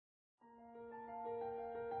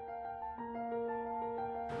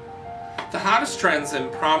The hottest trends in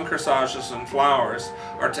prom corsages and flowers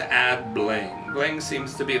are to add bling. Bling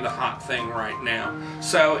seems to be the hot thing right now.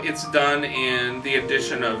 So it's done in the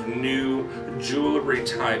addition of new jewelry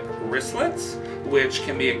type wristlets, which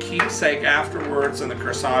can be a keepsake afterwards, and the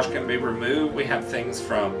corsage can be removed. We have things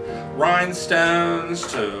from rhinestones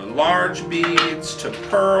to large beads to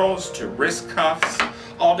pearls to wrist cuffs,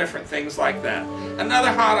 all different things like that.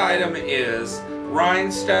 Another hot item is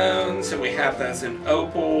rhinestones, and we have those in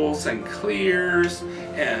opals and clears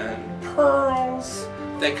and pearls.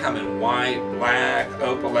 They come in white, black,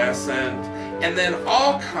 opalescent, and then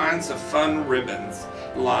all kinds of fun ribbons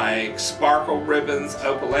like sparkle ribbons,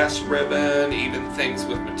 opalescent ribbon, even things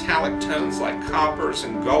with metallic tones like coppers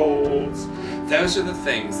and golds. Those are the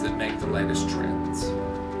things that make the latest trend.